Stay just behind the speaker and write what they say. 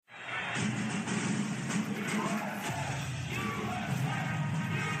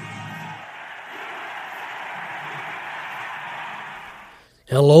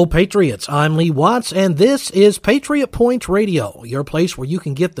Hello, Patriots. I'm Lee Watts, and this is Patriot Point Radio, your place where you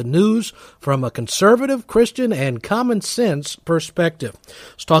can get the news from a conservative, Christian, and common sense perspective.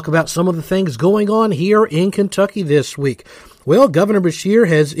 Let's talk about some of the things going on here in Kentucky this week. Well, Governor Beshear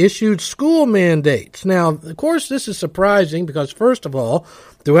has issued school mandates. Now, of course, this is surprising because, first of all,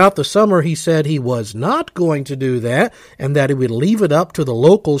 throughout the summer, he said he was not going to do that and that he would leave it up to the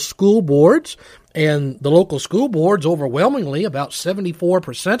local school boards. And the local school boards, overwhelmingly, about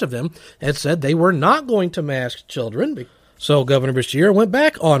 74% of them, had said they were not going to mask children. So Governor Beshear went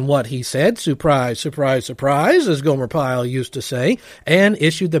back on what he said, surprise, surprise, surprise, as Gomer Pyle used to say, and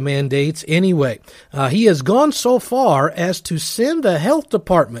issued the mandates anyway. He has gone so far as to send the health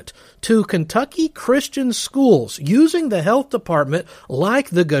department to Kentucky Christian schools using the health department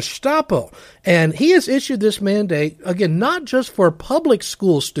like the Gestapo. And he has issued this mandate, again, not just for public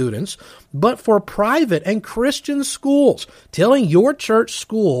school students, but for private and Christian schools, telling your church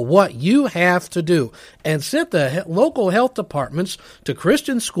school what you have to do, and sent the local health departments to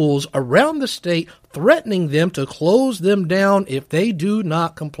Christian schools around the state, threatening them to close them down if they do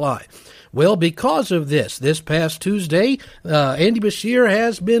not comply. Well, because of this past Tuesday, Andy Beshear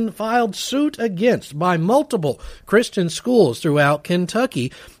has been filed suit against by multiple Christian schools throughout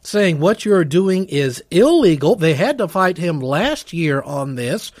Kentucky, saying what you're doing is illegal. They had to fight him last year on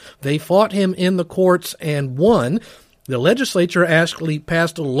this. They fought him in the courts and won. The legislature actually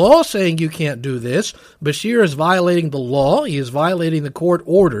passed a law saying you can't do this. Beshear is violating the law. He is violating the court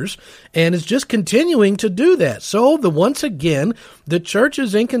orders and is just continuing to do that. So once again, the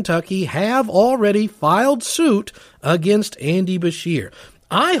churches in Kentucky have already filed suit against Andy Beshear.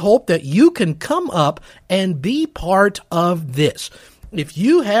 I hope that you can come up and be part of this. If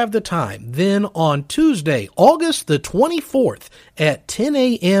you have the time, then on Tuesday, August the 24th at 10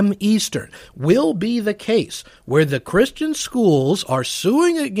 a.m. Eastern will be the case where the Christian schools are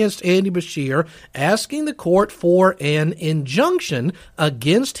suing against Andy Beshear, asking the court for an injunction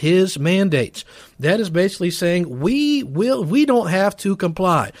against his mandates. That is basically saying we don't have to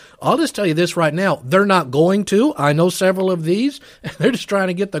comply. I'll just tell you this right now. They're not going to. I know several of these. They're just trying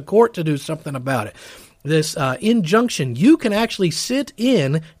to get the court to do something about it. This injunction, you can actually sit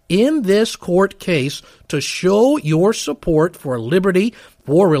in this court case to show your support for liberty,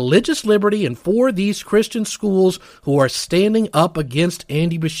 for religious liberty, and for these Christian schools who are standing up against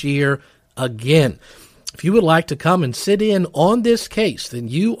Andy Beshear again. If you would like to come and sit in on this case, then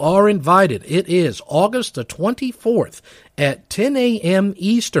you are invited. It is August the 24th at 10 a.m.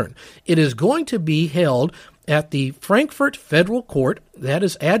 Eastern. It is going to be held at the Frankfort Federal Court. That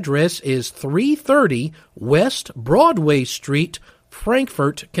address is 330 West Broadway Street,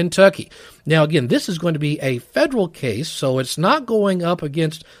 Frankfort, Kentucky. Now, again, this is going to be a federal case, so it's not going up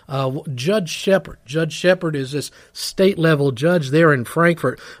against Judge Shepard. Judge Shepard is this state-level judge there in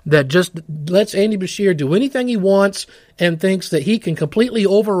Frankfort that just lets Andy Beshear do anything he wants and thinks that he can completely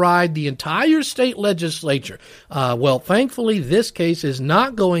override the entire state legislature. Well, thankfully, this case is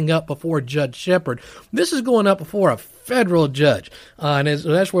not going up before Judge Shepard. This is going up before a federal judge, and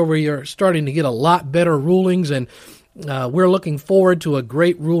that's where we are starting to get a lot better rulings, and we're looking forward to a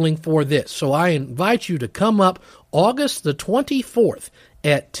great ruling for this. So I invite you to come up August the 24th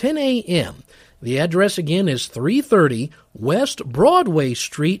at 10 a.m. The address again is 330 West Broadway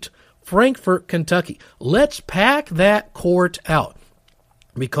Street, Frankfort, Kentucky. Let's pack that court out,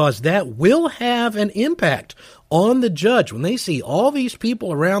 because that will have an impact on the judge when they see all these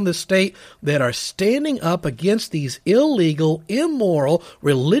people around the state that are standing up against these illegal, immoral,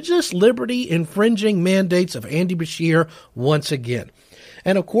 religious liberty infringing mandates of Andy Beshear once again.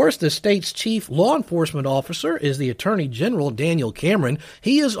 And of course, the state's chief law enforcement officer is the Attorney General, Daniel Cameron.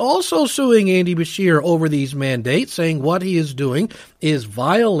 He is also suing Andy Beshear over these mandates, saying what he is doing is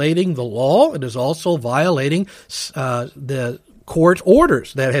violating the law. It is also violating the court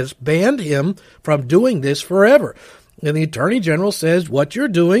orders that has banned him from doing this forever. And the Attorney General says what you're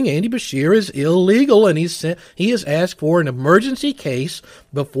doing, Andy Beshear, is illegal, and he has asked for an emergency case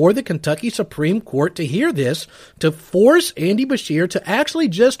before the Kentucky Supreme Court to hear this, to force Andy Beshear to actually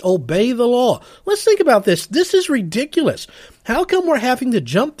just obey the law. Let's think about this. This is ridiculous. How come we're having to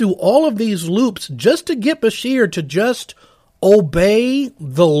jump through all of these loops just to get Beshear to just obey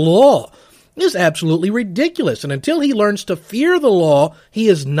the law? Is absolutely ridiculous. And until he learns to fear the law, he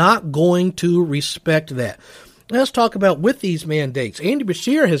is not going to respect that. Let's talk about with these mandates. Andy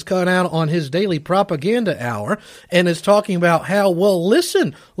Beshear has come out on his daily propaganda hour and is talking about how, well,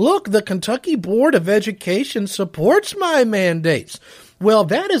 listen, look, the Kentucky Board of Education supports my mandates. Well,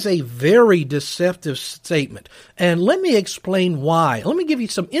 that is a very deceptive statement, and let me explain why. Let me give you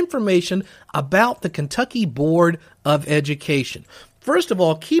some information about the Kentucky Board of Education. First of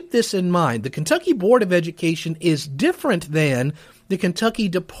all, keep this in mind. The Kentucky Board of Education is different than the Kentucky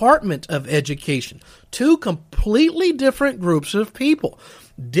Department of Education. Two completely different groups of people.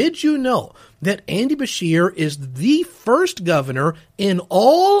 Did you know that Andy Beshear is the first governor in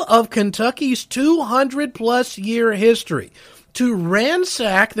all of Kentucky's 200-plus year history to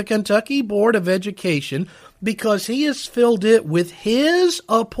ransack the Kentucky Board of Education because he has filled it with his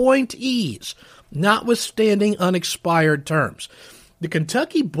appointees, notwithstanding unexpired terms? The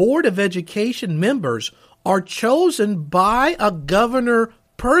Kentucky Board of Education members are chosen by a governor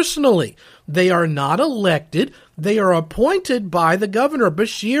personally. They are not elected. They are appointed by the governor,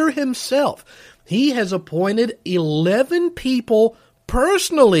 Beshear himself. He has appointed 11 people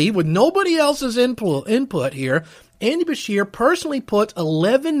personally with nobody else's input here. Andy Beshear personally put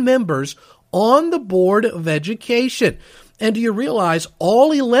 11 members on the Board of Education. And do you realize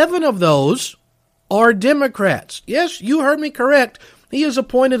all 11 of those are Democrats? Yes, you heard me correct. He has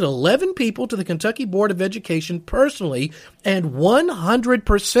appointed 11 people to the Kentucky Board of Education personally, and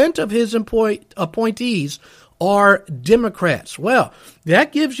 100% of his appointees are Democrats. Well,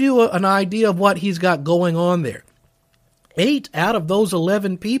 that gives you an idea of what he's got going on there. 8 out of those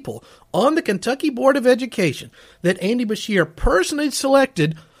 11 people on the Kentucky Board of Education that Andy Beshear personally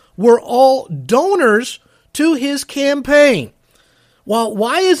selected were all donors to his campaign. Well,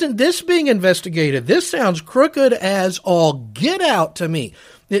 why isn't this being investigated? This sounds crooked as all get out to me.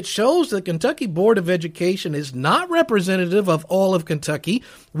 It shows the Kentucky Board of Education is not representative of all of Kentucky,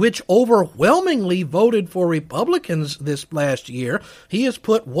 which overwhelmingly voted for Republicans this last year. He has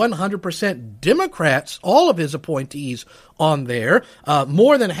put 100% Democrats, all of his appointees, on there.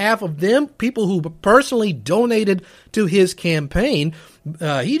 More than half of them, people who personally donated to his campaign.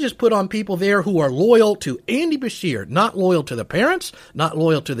 He just put on people there who are loyal to Andy Beshear, not loyal to the parents, not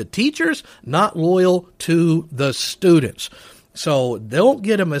loyal to the teachers, not loyal to the students. So don't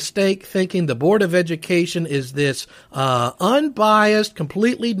get a mistake thinking the Board of Education is this unbiased,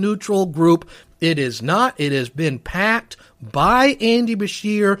 completely neutral group. It is not. It has been packed by Andy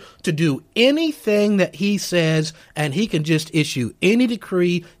Beshear to do anything that he says, and he can just issue any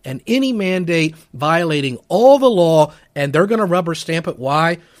decree and any mandate violating all the law, and they're going to rubber stamp it.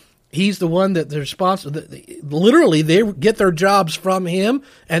 Why? He's the one that they're responsible. Literally, they get their jobs from him,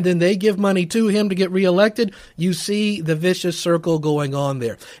 and then they give money to him to get reelected. You see the vicious circle going on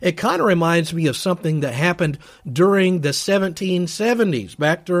there. It kind of reminds me of something that happened during the 1770s,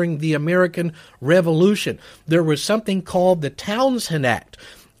 back during the American Revolution. There was something called the Townshend Act.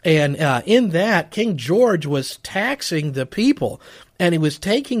 And in that, King George was taxing the people, and he was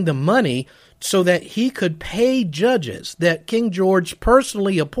taking the money so that he could pay judges that King George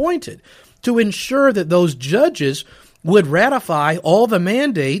personally appointed to ensure that those judges would ratify all the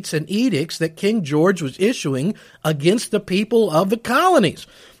mandates and edicts that King George was issuing against the people of the colonies.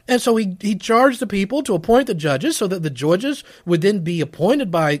 And so he charged the people to appoint the judges so that the judges would then be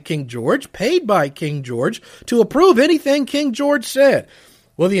appointed by King George, paid by King George, to approve anything King George said.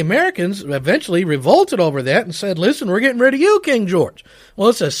 Well, the Americans eventually revolted over that and said, listen, we're getting rid of you, King George. Well,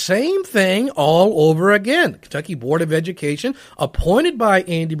 it's the same thing all over again. The Kentucky Board of Education, appointed by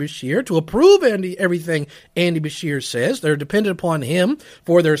Andy Beshear to approve everything Andy Beshear says. They're dependent upon him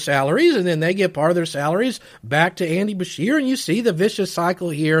for their salaries, and then they give part of their salaries back to Andy Beshear, and you see the vicious cycle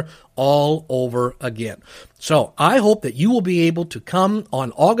here all over again. So I hope that you will be able to come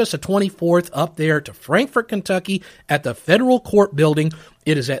on August the 24th up there to Frankfort, Kentucky at the Federal Court Building.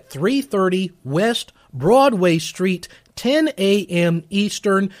 It is at 330 West Broadway Street, 10 a.m.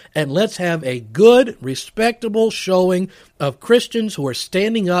 Eastern, and let's have a good, respectable showing of Christians who are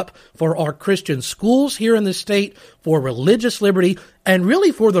standing up for our Christian schools here in the state, for religious liberty, and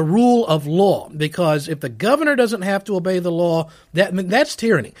really for the rule of law. Because if the governor doesn't have to obey the law, that's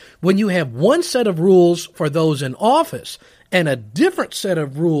tyranny. When you have one set of rules for those in office and a different set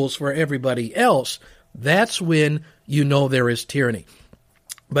of rules for everybody else, that's when you know there is tyranny.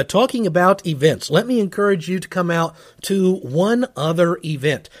 But talking about events, let me encourage you to come out to one other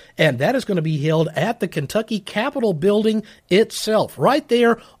event, and that is going to be held at the Kentucky Capitol building itself, right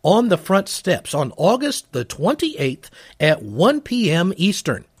there on the front steps on August the 28th at 1 p.m.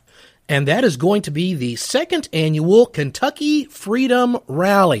 Eastern. And that is going to be the second annual Kentucky Freedom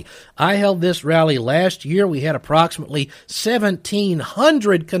Rally. I held this rally last year. We had approximately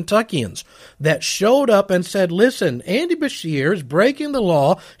 1,700 Kentuckians that showed up and said, listen, Andy Beshear is breaking the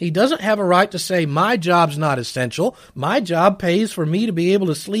law. He doesn't have a right to say my job's not essential. My job pays for me to be able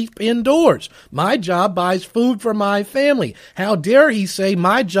to sleep indoors. My job buys food for my family. How dare he say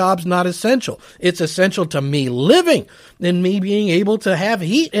my job's not essential? It's essential to me living and me being able to have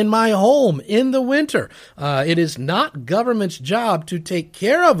heat in my home in the winter. It is not government's job to take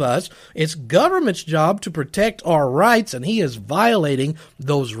care of us. It's government's job to protect our rights, and he is violating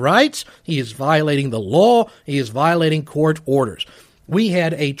those rights. He is violating the law. He is violating court orders. We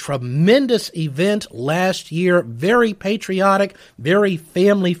had a tremendous event last year, very patriotic, very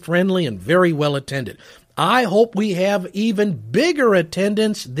family-friendly, and very well-attended. I hope we have even bigger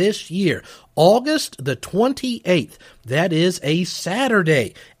attendance this year. August the 28th, that is a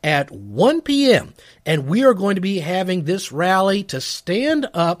Saturday at 1 p.m., and we are going to be having this rally to stand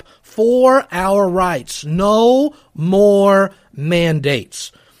up for our rights. No more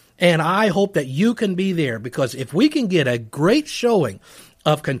mandates. And I hope that you can be there, because if we can get a great showing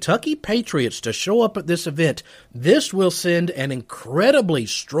of Kentucky patriots to show up at this event, this will send an incredibly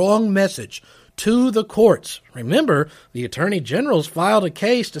strong message to the courts. Remember, the Attorney General's filed a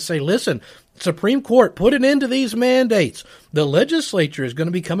case to say, listen, Supreme Court, put an end to these mandates. The legislature is going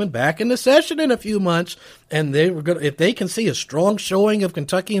to be coming back into session in a few months, and if they can see a strong showing of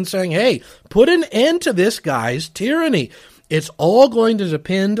Kentuckians saying, hey, put an end to this guy's tyranny. It's all going to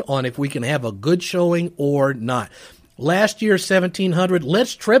depend on if we can have a good showing or not. Last year, 1,700.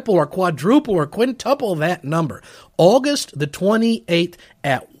 Let's triple or quadruple or quintuple that number. August the 28th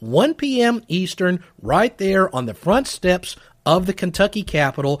at 1 p.m. Eastern, right there on the front steps of the Kentucky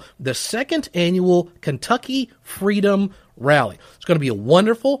Capitol, the second annual Kentucky Freedom Rally. It's going to be a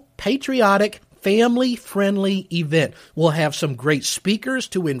wonderful, patriotic, family-friendly event. We'll have some great speakers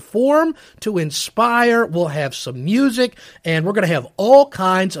to inform, to inspire. We'll have some music, and we're going to have all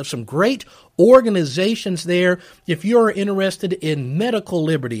kinds of some great organizations there. If you're interested in medical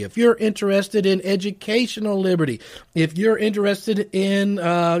liberty, if you're interested in educational liberty, if you're interested in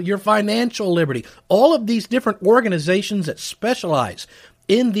your financial liberty, all of these different organizations that specialize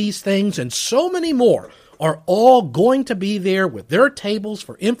in these things and so many more are all going to be there with their tables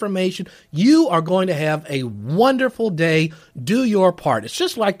for information. You are going to have a wonderful day. Do your part. It's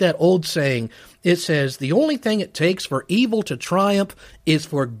just like that old saying. It says, the only thing it takes for evil to triumph is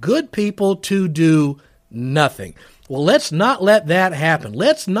for good people to do nothing. Well, let's not let that happen.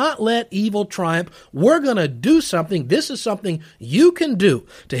 Let's not let evil triumph. We're going to do something. This is something you can do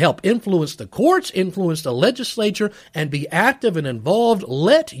to help influence the courts, influence the legislature, and be active and involved.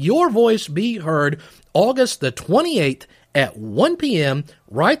 Let your voice be heard. August the 28th at 1 p.m.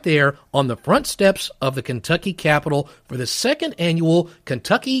 right there on the front steps of the Kentucky Capitol for the second annual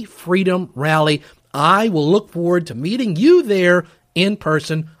Kentucky Freedom Rally. I will look forward to meeting you there in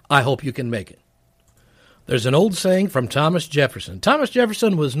person. I hope you can make it. There's an old saying from Thomas Jefferson. Thomas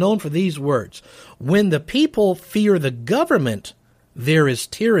Jefferson was known for these words: when the people fear the government, there is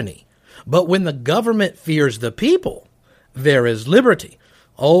tyranny. But when the government fears the people, there is liberty.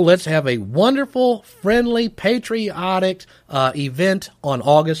 Oh, let's have a wonderful, friendly, patriotic event on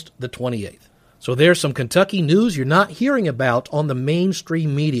August the 28th. So there's some Kentucky news you're not hearing about on the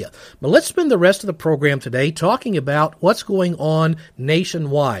mainstream media. But let's spend the rest of the program today talking about what's going on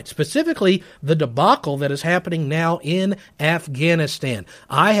nationwide, specifically the debacle that is happening now in Afghanistan.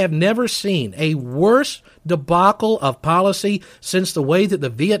 I have never seen a worse debacle of policy since the way that the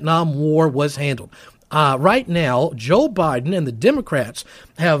Vietnam War was handled. Right now, Joe Biden and the Democrats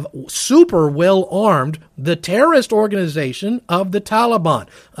have super well-armed the terrorist organization of the Taliban.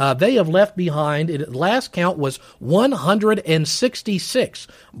 They have left behind, last count was 166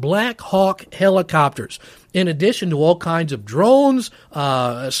 Black Hawk helicopters, in addition to all kinds of drones,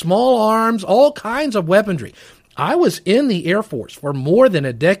 small arms, all kinds of weaponry. I was in the Air Force for more than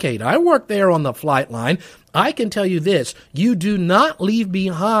a decade. I worked there on the flight line. I can tell you this, you do not leave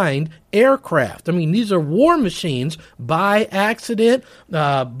behind aircraft. I mean, these are war machines by accident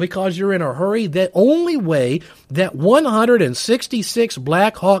because you're in a hurry. The only way that 166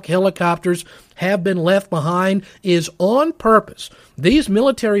 Black Hawk helicopters have been left behind is on purpose. These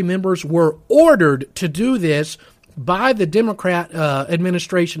military members were ordered to do this by the Democrat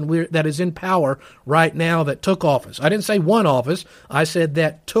administration that is in power right now that took office. I didn't say one office. I said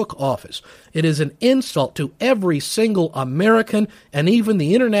that took office. It is an insult to every single American and even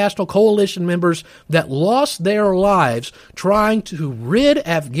the international coalition members that lost their lives trying to rid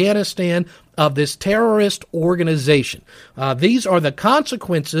Afghanistan of this terrorist organization. These are the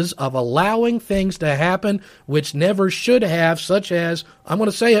consequences of allowing things to happen which never should have, such as, I'm going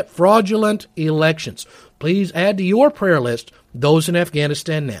to say it, fraudulent elections. Please add to your prayer list those in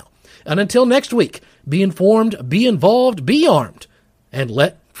Afghanistan now. And until next week, be informed, be involved, be armed, and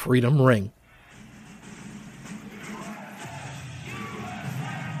let freedom ring.